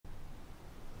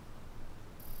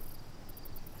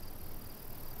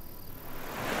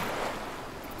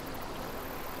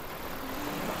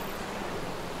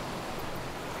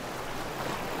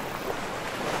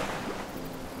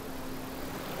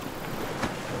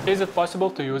Is it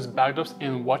possible to use backdrops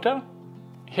in water?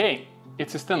 Hey,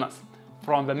 it's Justinas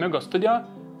from the Migo studio,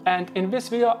 and in this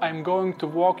video I'm going to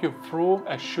walk you through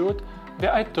a shoot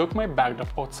where I took my backdrop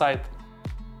outside.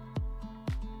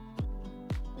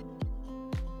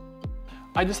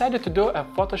 I decided to do a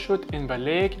photo shoot in the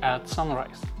lake at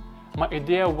sunrise. My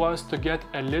idea was to get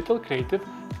a little creative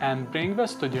and bring the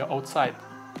studio outside.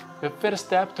 The first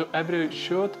step to every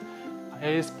shoot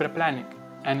is pre-planning,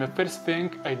 and the first thing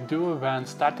I do when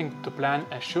starting to plan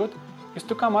a shoot is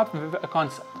to come up with a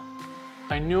concept.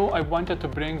 I knew I wanted to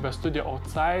bring the studio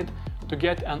outside to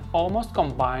get an almost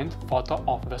combined photo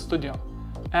of the studio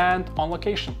and on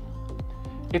location.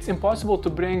 It's impossible to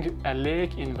bring a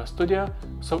lake in the studio,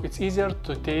 so it's easier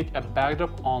to take a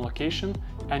backdrop on location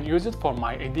and use it for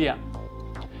my idea.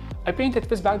 I painted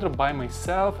this backdrop by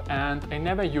myself and I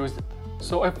never used it,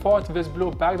 so I thought this blue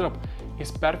backdrop is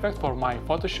perfect for my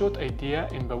photoshoot idea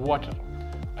in the water.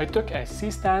 I took a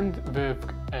C-stand with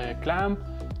a clamp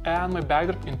and my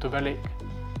backdrop into the lake.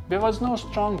 There was no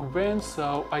strong wind,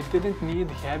 so I didn't need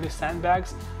heavy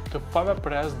sandbags to further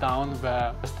press down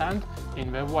the stand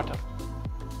in the water.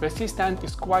 The C-stand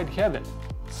is quite heavy,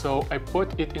 so I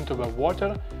put it into the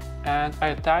water and I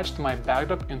attached my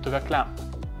backdrop into the clamp.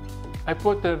 I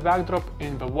put the backdrop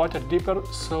in the water deeper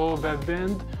so the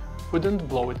wind wouldn't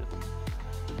blow it.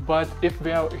 But if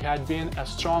there had been a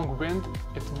strong wind,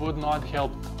 it would not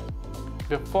help.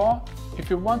 Therefore, if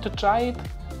you want to try it,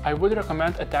 I would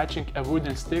recommend attaching a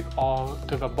wooden stick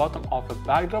to the bottom of the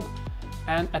backdrop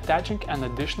and attaching an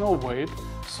additional weight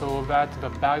so that the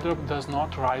backdrop does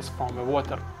not rise from the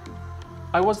water.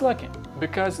 I was lucky,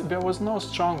 because there was no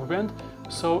strong wind,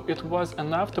 so it was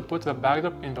enough to put the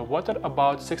backdrop in the water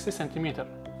about 60 cm.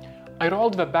 I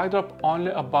rolled the backdrop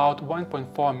only about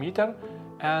 1.4 meter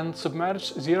and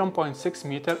submerged 0.6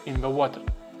 meter in the water,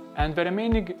 and the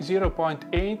remaining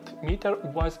 0.8 meter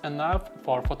was enough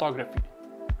for photography.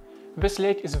 This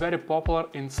lake is very popular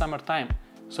in summertime,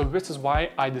 so this is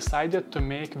why I decided to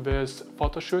make this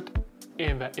photo shoot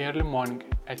in the early morning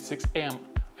at 6 AM.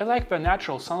 I like the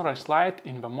natural sunrise light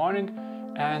in the morning,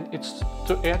 and it's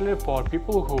too early for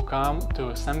people who come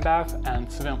to sunbathe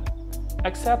and swim,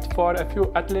 except for a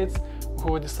few athletes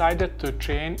who decided to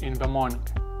train in the morning.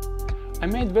 I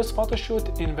made this photo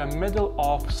shoot in the middle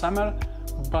of summer,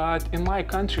 but in my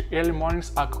country early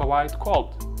mornings are quite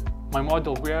cold. My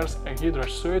model wears a hydro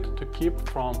suit to keep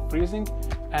from freezing,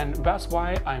 and that's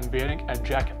why I'm wearing a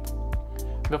jacket.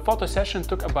 The photo session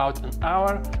took about an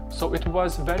hour, so it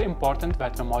was very important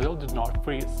that the model did not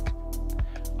freeze.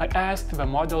 I asked the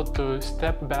model to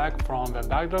step back from the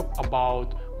backdrop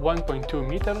about 1.2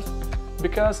 meters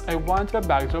because I want the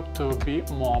backdrop to be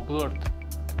more blurred.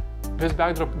 This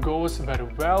backdrop goes very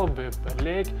well with the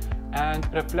lake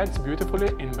and reflects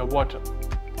beautifully in the water.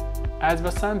 As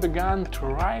the sun began to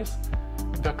rise,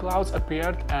 the clouds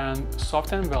appeared and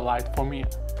softened the light for me.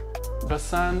 The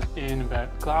sun in the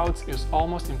clouds is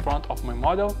almost in front of my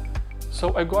model,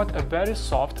 so I got a very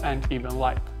soft and even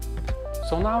light.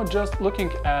 So now, just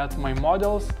looking at my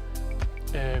model's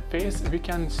face, we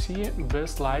can see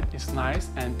this light is nice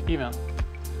and even.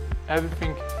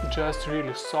 Everything just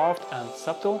really soft and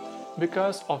subtle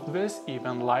because of this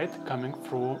even light coming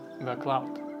through the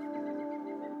cloud.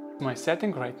 My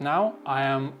setting right now, I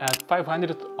am at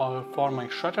 500 for my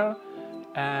shutter,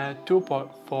 2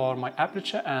 for my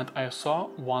aperture and ISO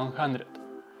 100.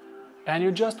 And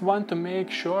you just want to make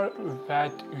sure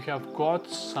that you have got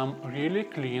some really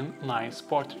clean, nice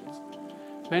portraits.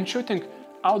 When shooting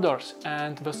outdoors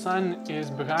and the sun is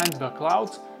behind the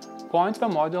clouds, point the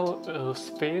model's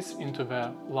face into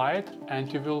the light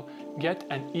and you will get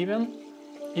an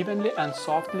evenly and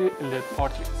softly lit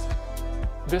portraits.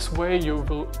 This way you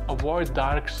will avoid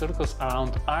dark circles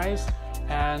around eyes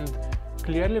and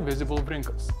clearly visible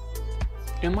wrinkles.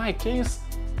 In my case,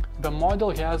 the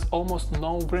model has almost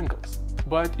no wrinkles,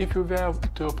 but if you were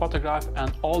to photograph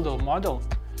an older model,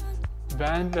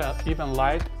 then the even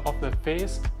light of the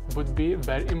face would be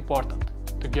very important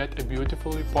to get a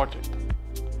beautiful portrait.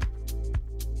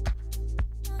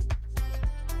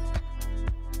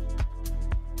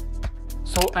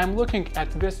 So I'm looking at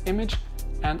this image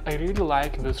and I really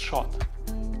like this shot.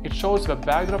 It shows the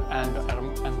backdrop and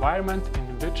the environment in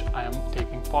which I am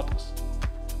taking photos.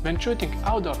 When shooting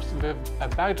outdoors with a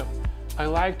backdrop, I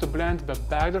like to blend the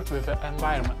backdrop with the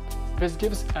environment. This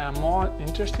gives a more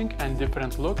interesting and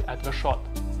different look at the shot.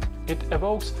 It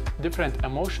evokes different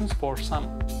emotions for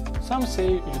some. Some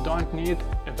say you don't need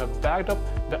the backdrop,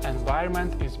 the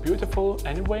environment is beautiful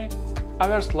anyway.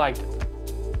 Others liked it.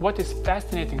 What is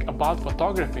fascinating about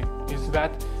photography is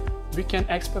that we can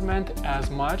experiment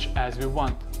as much as we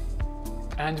want.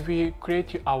 and we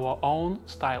create our own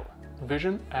style,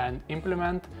 vision, and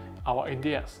implement our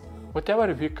ideas, whatever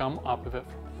we come up with.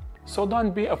 So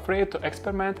don't be afraid to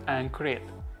experiment and create.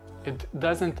 It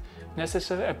doesn't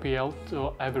necessarily appeal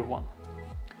to everyone.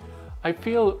 I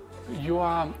feel you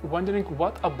are wondering,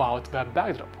 what about the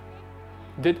backdrop?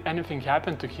 Did anything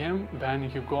happen to him when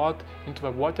he got into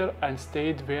the water and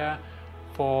stayed there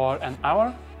for an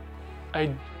hour?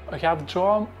 I have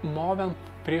drawn more than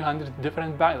 300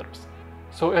 different backdrops,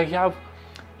 so I have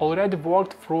already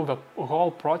worked through the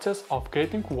whole process of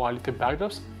creating quality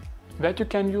backdrops that you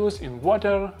can use in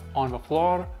water, on the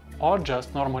floor, or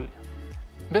just normally.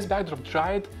 This backdrop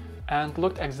dried and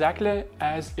looked exactly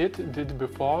as it did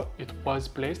before it was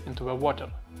placed into the water.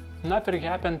 Nothing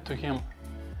happened to him.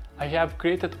 I have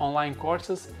created online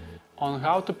courses on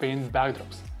how to paint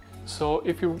backdrops, so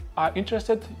if you are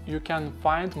interested, you can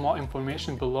find more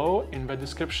information below in the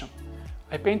description.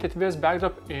 I painted this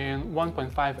backdrop in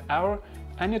 1.5 hours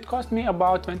and it cost me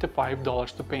about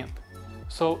 $25 to paint.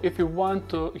 So if you want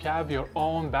to have your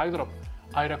own backdrop,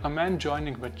 I recommend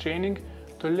joining the training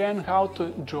to learn how to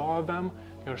draw them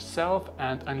yourself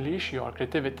and unleash your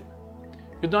creativity.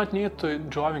 You don't need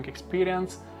drawing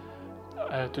experience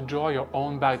to draw your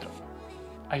own backdrop.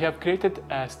 I have created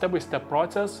a step-by-step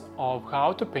process of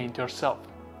how to paint yourself.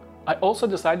 I also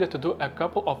decided to do a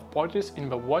couple of portraits in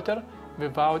the water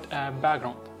without a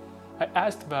background. I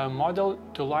asked the model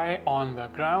to lie on the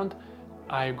ground.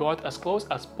 I got as close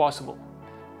as possible.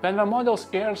 When the model's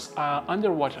ears are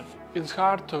underwater, it's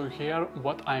hard to hear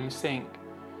what I'm saying.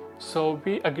 So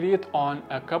we agreed on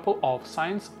a couple of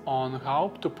signs on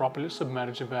how to properly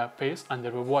submerge the face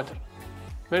under the water.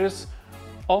 There is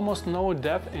almost no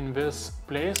depth in this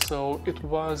place, so it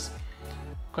was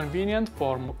convenient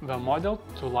for the model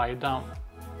to lie down.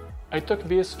 I took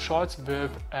these shots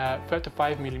with a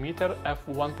 35mm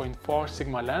f1.4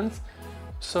 Sigma lens,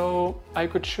 so I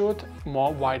could shoot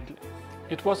more widely.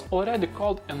 It was already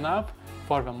cold enough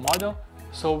for the model,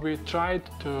 so we tried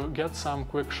to get some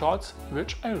quick shots,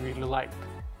 which I really liked.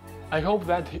 I hope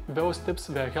that those tips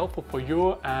were helpful for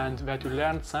you and that you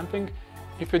learned something.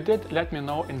 If you did, let me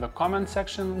know in the comment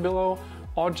section below,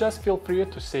 or just feel free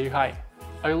to say hi.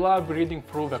 I love reading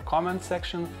through the comment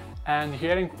section and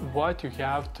hearing what you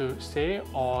have to say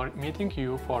or meeting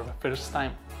you for the first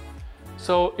time.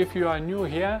 So if you are new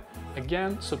here,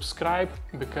 again, subscribe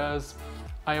because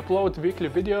I upload weekly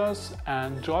videos,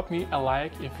 and drop me a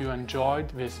like if you enjoyed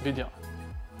this video.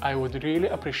 I would really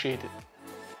appreciate it.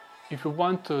 If you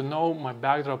want to know my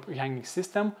backdrop hanging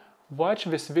system, watch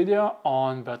this video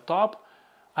on the top.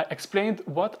 I explained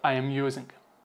what I am using.